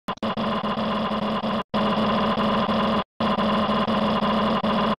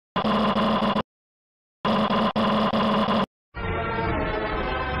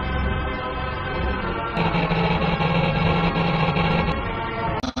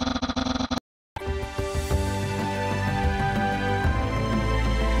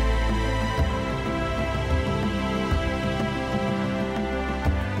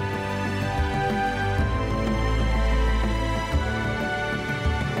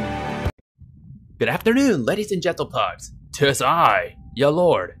Good afternoon, ladies and gentlepugs. 'Tis I, your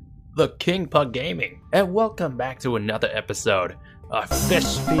lord, the King Pug Gaming, and welcome back to another episode of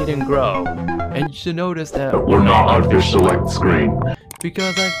Fish Feed and Grow. And you should notice that we're not on Fish Select screen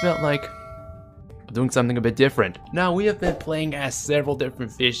because I felt like doing something a bit different. Now, we have been playing as several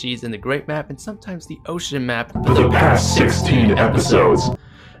different fishies in the Great Map and sometimes the Ocean Map for the past 16 episodes.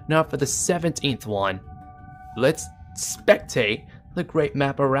 Now, for the 17th one, let's spectate the Great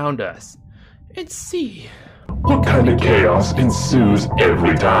Map around us and see what kind of chaos ensues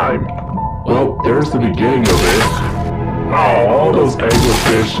every time. Well, there's the beginning of it. Oh, all those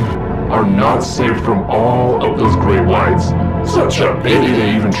anglerfish are not safe from all of those great whites. Such a pity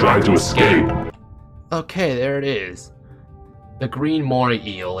they even tried to escape. Okay, there it is. The green moray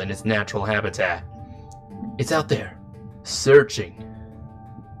eel in its natural habitat. It's out there, searching.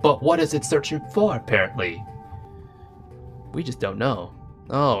 But what is it searching for, apparently? We just don't know.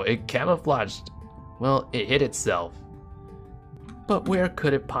 Oh, it camouflaged. Well, it hid itself. But where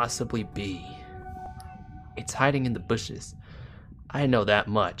could it possibly be? It's hiding in the bushes. I know that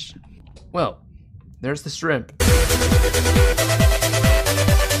much. Well, there's the shrimp.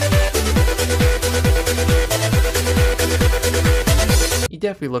 He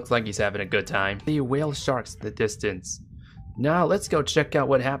definitely looks like he's having a good time. The whale sharks in the distance. Now let's go check out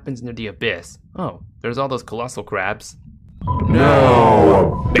what happens near the abyss. Oh, there's all those colossal crabs.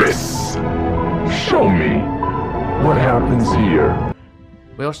 No abyss! Show me what happens here.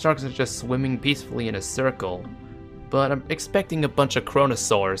 Whale sharks are just swimming peacefully in a circle, but I'm expecting a bunch of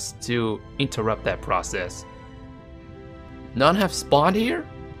chronosaurs to interrupt that process. None have spawned here?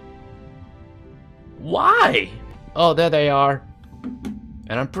 Why? Oh, there they are.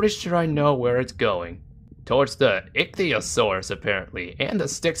 And I'm pretty sure I know where it's going. Towards the ichthyosaurus, apparently, and the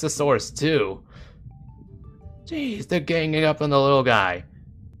styxosaurus too. Jeez, they're ganging up on the little guy.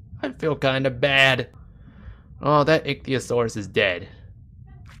 I feel kinda bad. Oh, that ichthyosaurus is dead.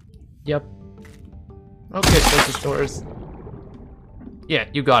 Yep. Okay, styxosaurus. Yeah,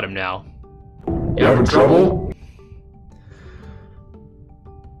 you got him now. You having trouble?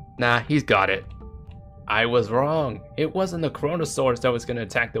 Nah, he's got it. I was wrong. It wasn't the chronosaurus that was gonna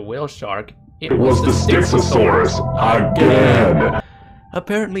attack the whale shark. It was the styxosaurus again.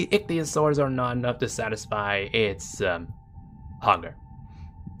 Apparently, ichthyosaurs are not enough to satisfy its hunger.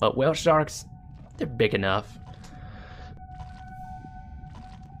 But whale sharks, they're big enough.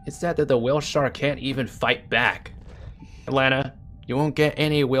 It's sad that the whale shark can't even fight back. Atlanta, you won't get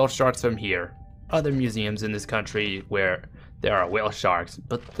any whale sharks from here. Other museums in this country where there are whale sharks,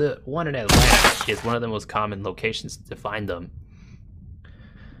 but the one in Atlanta is one of the most common locations to find them.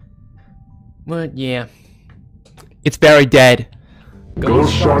 But yeah, it's very dead.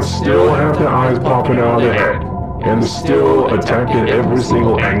 Ghost sharks still have their eyes popping out of their head, and still attacking every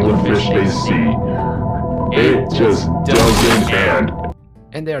single anglerfish they see. It just doesn't end.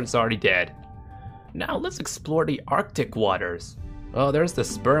 And there it's already dead. Now let's explore the Arctic waters. Oh, there's the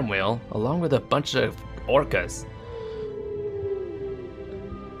sperm whale, along with a bunch of orcas.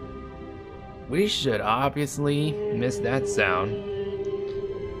 We should obviously miss that sound.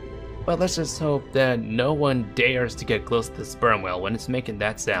 But let's just hope that no one dares to get close to the sperm whale when it's making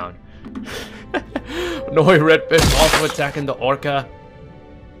that sound. Noi redfish also attacking the orca.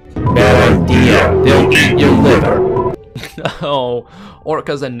 Bad idea, they'll eat your liver. Oh,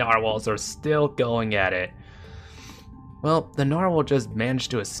 orcas and narwhals are still going at it. Well, the narwhal just managed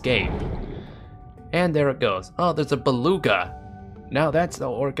to escape. And there it goes. Oh, there's a beluga. Now that's the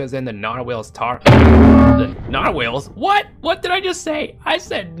orcas and the narwhals The narwhals? What? What did I just say? I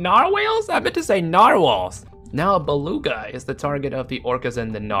said narwhals? I meant to say narwhals. Now a beluga is the target of the orcas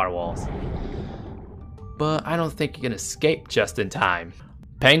and the narwhals. But I don't think you can escape just in time.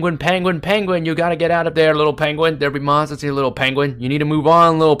 Penguin, penguin, penguin, you gotta get out of there, little penguin. There'll be monsters here, little penguin. You need to move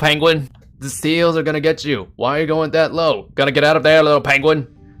on, little penguin. The seals are gonna get you. Why are you going that low? Gotta get out of there, little penguin.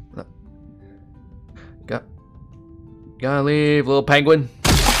 Gotta leave, little penguin.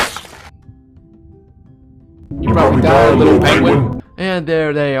 You probably died, little penguin. And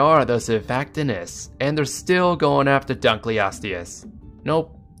there they are, the Cephactinus. And they're still going after Dunkleosteus.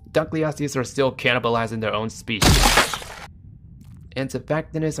 Nope, Dunkleosteus are still cannibalizing their own species. And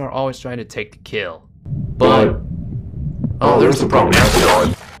Cephactinus are always trying to take the kill. But oh, there's the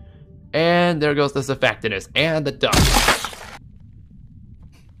Prognathodon. And there goes the Cephactinus and the duck.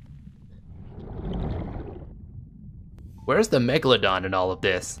 Where's the Megalodon in all of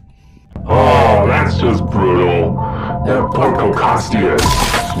this? Oh, that's just brutal. That Porcocosteus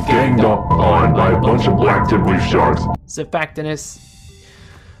ganged up on by a bunch of black-tip reef sharks. Cephactinus,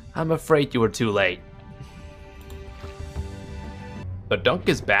 I'm afraid you were too late. The dunk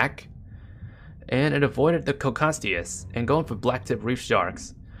is back. And it avoided the Cocosteus and going for black-tip reef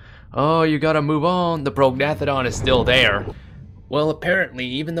sharks. Oh, you gotta move on. The Prognathodon is still there. Well, apparently,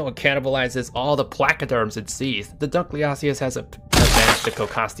 even though it cannibalizes all the placoderms it sees, the Dunkleosteus has avenged the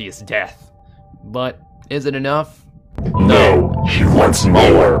Cocosteus' death. But is it enough? No, he wants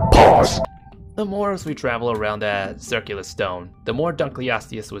more. Pause. The more as we travel around that circular stone, the more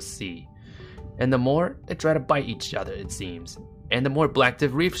Dunkleosteus will see. And the more they try to bite each other, it seems. And the more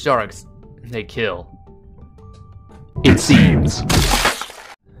black-tip reef sharks they kill. It seems.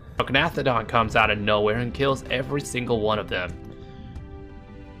 Prognathodon comes out of nowhere and kills every single one of them.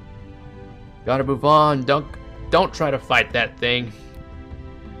 Gotta move on, don't try to fight that thing.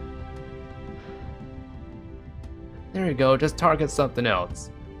 There you go, just target something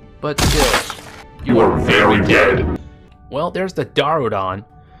else. But still, You are very dead. well, there's the Darodon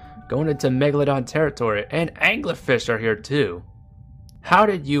going into Megalodon territory, and anglerfish are here too. How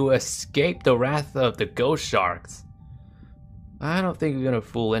did you escape the wrath of the ghost sharks? I don't think you're gonna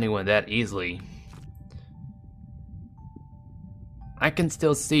fool anyone that easily. I can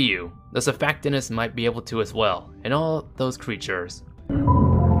still see you. The Surfactinus might be able to as well, and all those creatures.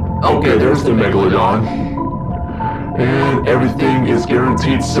 Okay, there's the Megalodon. And everything is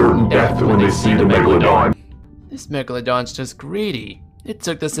guaranteed certain death when they see the Megalodon. This Megalodon's just greedy. It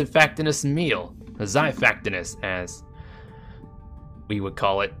took the Surfactinus meal, the Zyphactinus as we would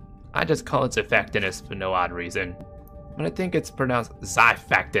call it. I just call it Surfactinus for no odd reason. But I think it's pronounced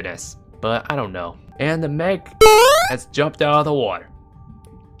Zyphactinus, but I don't know. And the Meg has jumped out of the water.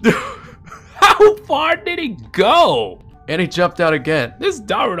 How far did he go? And he jumped out again. This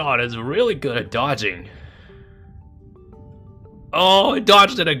Darodon is really good at dodging. Oh, he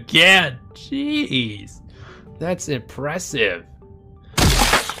dodged it again. Jeez. That's impressive.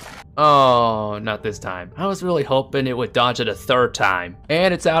 Oh, not this time. I was really hoping it would dodge it a third time.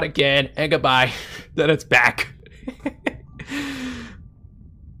 And it's out again, and goodbye. Then it's back.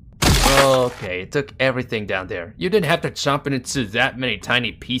 Okay, it took everything down there. You didn't have to chomp it into that many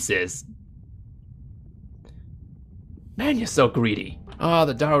tiny pieces. Man, you're so greedy. Oh,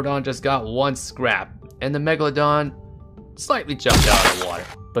 the Darodon just got one scrap, and the Megalodon slightly jumped out of the water,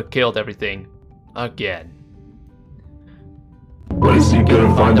 but killed everything again. But is he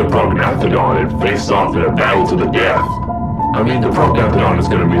gonna find the Prognathodon and face off in a battle to the death? I mean, the Prognathodon is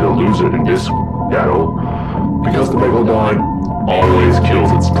gonna be the loser in this battle, because the Megalodon always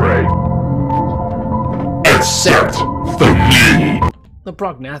kills its prey. Except for me! The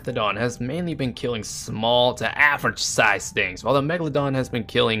Prognathodon has mainly been killing small to average sized things, while the Megalodon has been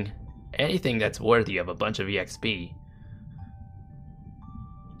killing anything that's worthy of a bunch of EXP.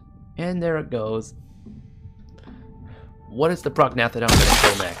 And there it goes. What is the Prognathodon gonna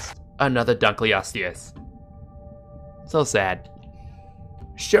kill next? Another Dunkleosteus. So sad.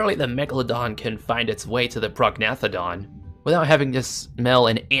 Surely the Megalodon can find its way to the Prognathodon without having to smell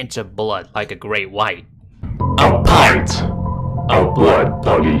an inch of blood like a great white. A pint of blood,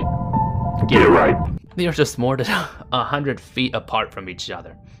 Puggy. Get it right. They are just more than 100 feet apart from each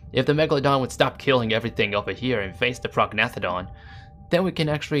other. If the Megalodon would stop killing everything over here and face the Prognathodon, then we can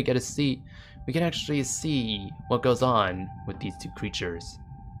actually see what goes on with these two creatures.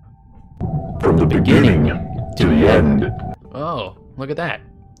 From the beginning to the end. Oh, look at that.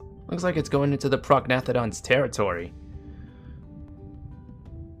 Looks like it's going into the Prognathodon's territory.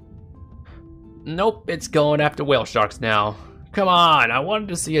 Nope, it's going after whale sharks now. Come on, I wanted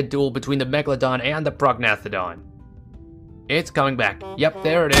to see a duel between the Megalodon and the Prognathodon. It's coming back. Yep,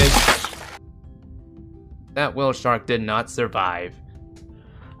 there it is. That whale shark did not survive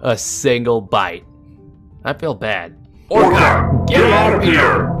a single bite. I feel bad. Orca, get out of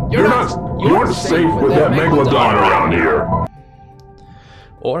here! You aren't safe with that Megalodon around here.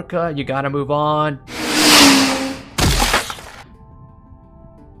 Orca, you gotta move on.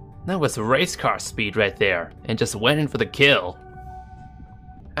 That was race car speed right there, and just went in for the kill.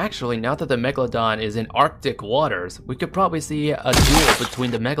 Actually, now that the Megalodon is in Arctic waters, we could probably see a duel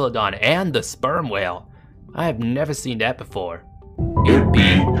between the Megalodon and the sperm whale. I have never seen that before. It'd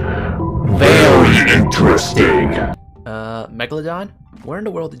be very interesting. Megalodon? Where in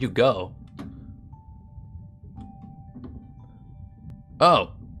the world did you go?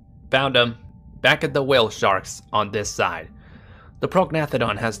 Oh, found him. Back at the whale sharks on this side. The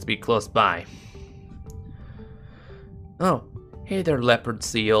Prognathodon has to be close by. Oh, hey there, leopard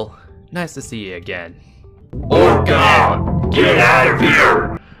seal. Nice to see you again. Orca, get out of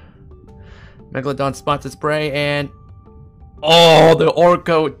here! Megalodon spots its prey and... Oh, the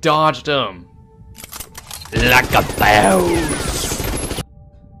Orca dodged him! Like a bounce!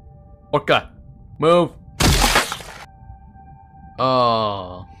 Orca, move!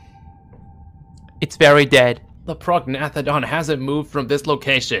 Oh. It's very dead. The Prognathodon hasn't moved from this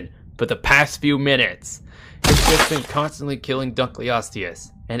location for the past few minutes. It's just been constantly killing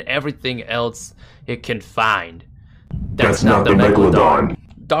Dunkleosteus and everything else it can find. That's not the Megalodon.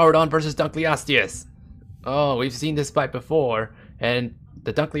 Darodon versus Dunkleosteus. Oh, we've seen this fight before, and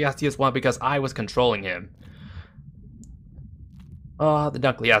the Dunkleosteus won because I was controlling him. Oh, the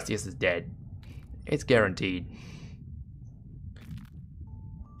Dunkleosteus is dead. It's guaranteed.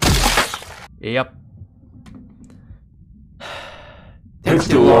 Yep. Takes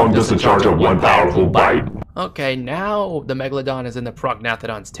too long just to charge up one powerful bite. Okay, now the Megalodon is in the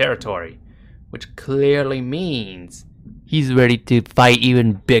Prognathodon's territory, which clearly means he's ready to fight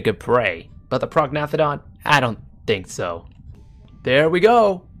even bigger prey. But the Prognathodon, I don't think so. There we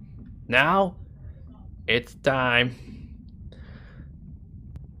go. Now, it's time.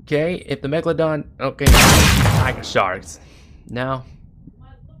 Okay, if the Megalodon... Okay, tiger sharks. Now,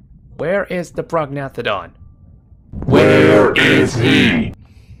 where is the Prognathodon? Where is he?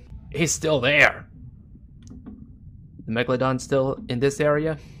 He's still there. The Megalodon still in this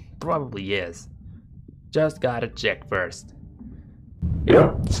area? Probably is. Just gotta check first.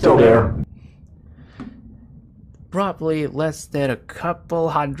 Yep, still there. Probably less than a couple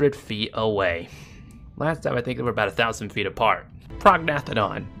 100 feet away. Last time I think they were about 1,000 feet apart.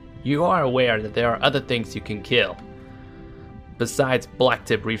 Prognathodon, you are aware that there are other things you can kill besides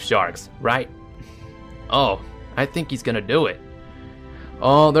blacktip reef sharks, right? Oh, I think he's gonna do it.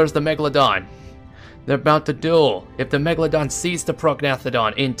 Oh, there's the Megalodon. They're about to duel if the Megalodon sees the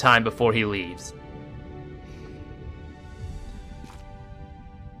Prognathodon in time before he leaves.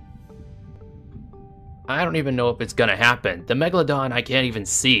 I don't even know if it's gonna happen. The Megalodon I can't even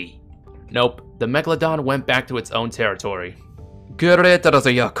see. Nope, the Megalodon went back to its own territory. Oh, the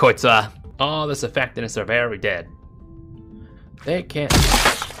Surfactanists are very dead. They can't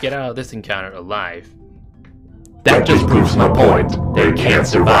get out of this encounter alive. That just proves my point. They can't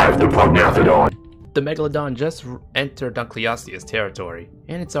survive the Prognathodon. The Megalodon just entered Dunkleosteus' territory,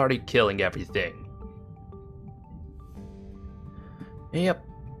 and it's already killing everything. Yep,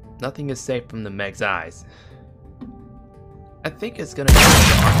 nothing is safe from the Meg's eyes. I think it's gonna go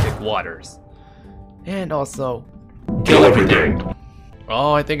into Arctic waters. And also... kill everything.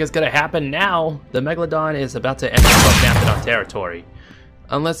 Oh, I think it's gonna happen now. The Megalodon is about to enter Prognathodon territory.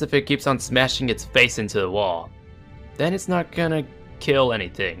 Unless if it keeps on smashing its face into the wall. Then it's not gonna kill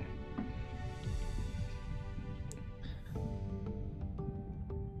anything.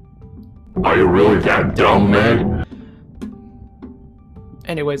 Are you really that dumb, Meg?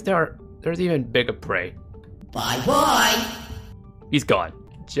 Anyways, there's even bigger prey. Bye-bye! He's gone.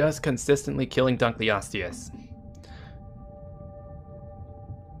 Just consistently killing Dunkleosteus.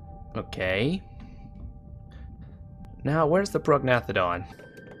 Okay. Now, where's the Prognathodon?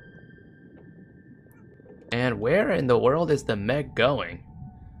 And where in the world is the Meg going?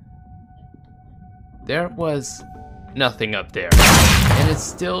 There was nothing up there. And it's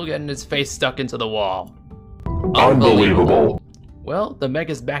still getting its face stuck into the wall. Unbelievable. Well, the Meg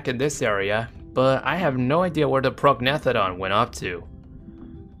is back in this area, but I have no idea where the Prognathodon went up to.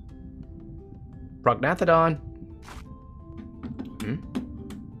 Prognathodon?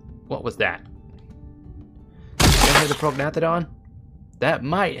 What was that? Did you hear the Prognathodon? That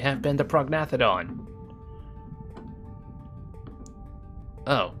might have been the Prognathodon.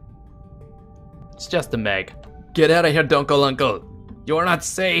 Oh. It's just a Meg. Get out of here, Dunkle Uncle. You're not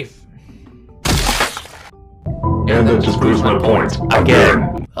safe. And that just proves my point.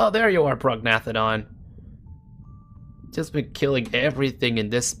 Again. Oh, there you are, Prognathodon. Just been killing everything in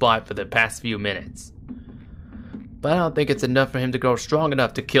this spot for the past few minutes. But I don't think it's enough for him to grow strong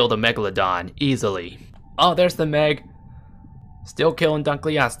enough to kill the Megalodon easily. Oh, there's the Meg. Still killing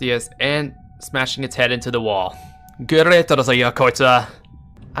Dunkleosteus and smashing its head into the wall.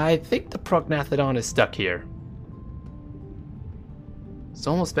 I think the Prognathodon is stuck here. It's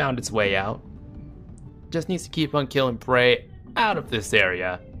almost found its way out. Just needs to keep on killing prey out of this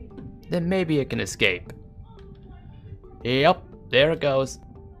area. Then maybe it can escape. Yep, there it goes.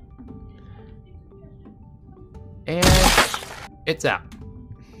 And it's out.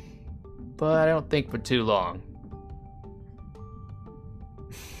 But I don't think for too long.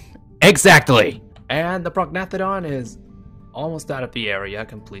 Exactly! And the Prognathodon is almost out of the area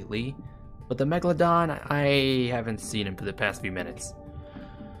completely. But the Megalodon, I haven't seen him for the past few minutes.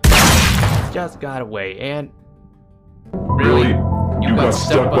 Just got away and... Really? You got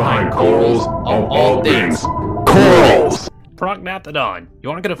stuck behind corals of all things. Corals! Prognathodon,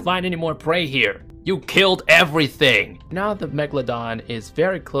 you aren't gonna find any more prey here. You killed everything! Now the Megalodon is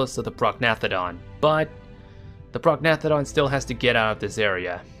very close to the Prognathodon, but the Prognathodon still has to get out of this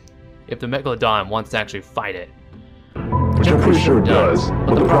area. if the Megalodon wants to actually fight it. Which I'm pretty sure it does,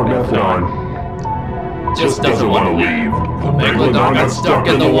 but the Prognathodon just doesn't want to leave. The Megalodon got stuck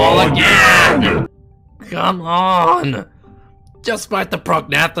in the wall again! Come on! Just fight the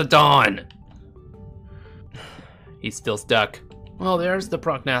Prognathodon! He's still stuck. Well, there's the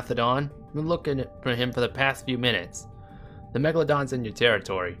Prognathodon. I've been looking for him for the past few minutes. The Megalodon's in your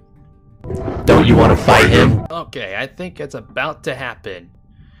territory. Don't you want to fight him? Okay, I think it's about to happen.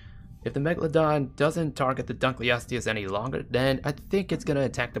 If the Megalodon doesn't target the Dunkleosteus any longer, then I think it's gonna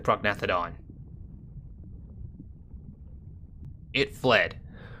attack the Prognathodon. It fled.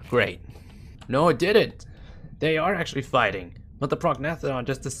 Great. No, it didn't. They are actually fighting, but the Prognathodon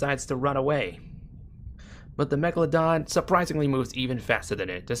just decides to run away. But the Megalodon surprisingly moves even faster than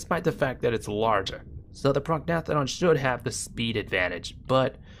it, despite the fact that it's larger. So the Prognathodon should have the speed advantage,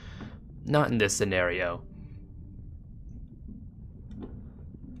 but not in this scenario.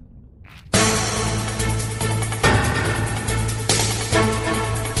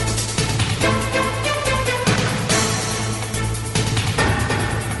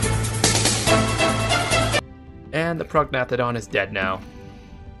 And the Prognathodon is dead now.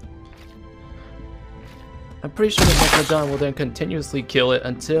 I'm pretty sure the Megalodon will then continuously kill it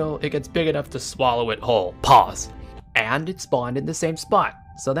until it gets big enough to swallow it whole. Pause. And it spawned in the same spot.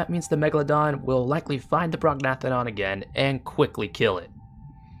 So that means the Megalodon will likely find the Prognathodon again and quickly kill it.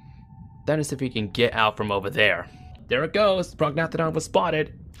 Then is if he can get out from over there. There it goes. The Prognathodon was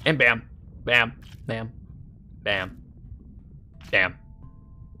spotted. And bam. Bam. Bam. Bam. Bam.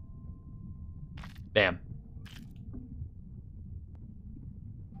 Bam.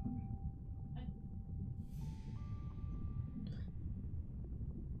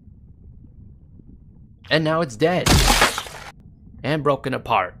 And now it's dead. And broken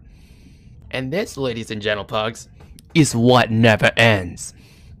apart. And this, ladies and gentlepugs, is what never ends.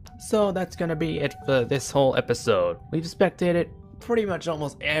 So that's gonna be it for this whole episode. We've spectated pretty much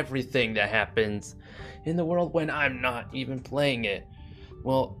almost everything that happens in the world when I'm not even playing it.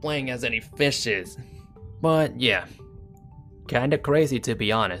 Well, playing as any fishes. But yeah, kinda crazy to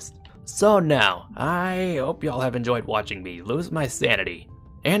be honest. So now, I hope y'all have enjoyed watching me lose my sanity.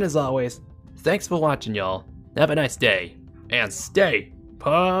 And as always, thanks for watching, y'all. Have a nice day. And stay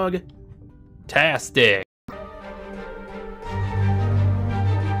pug-tastic.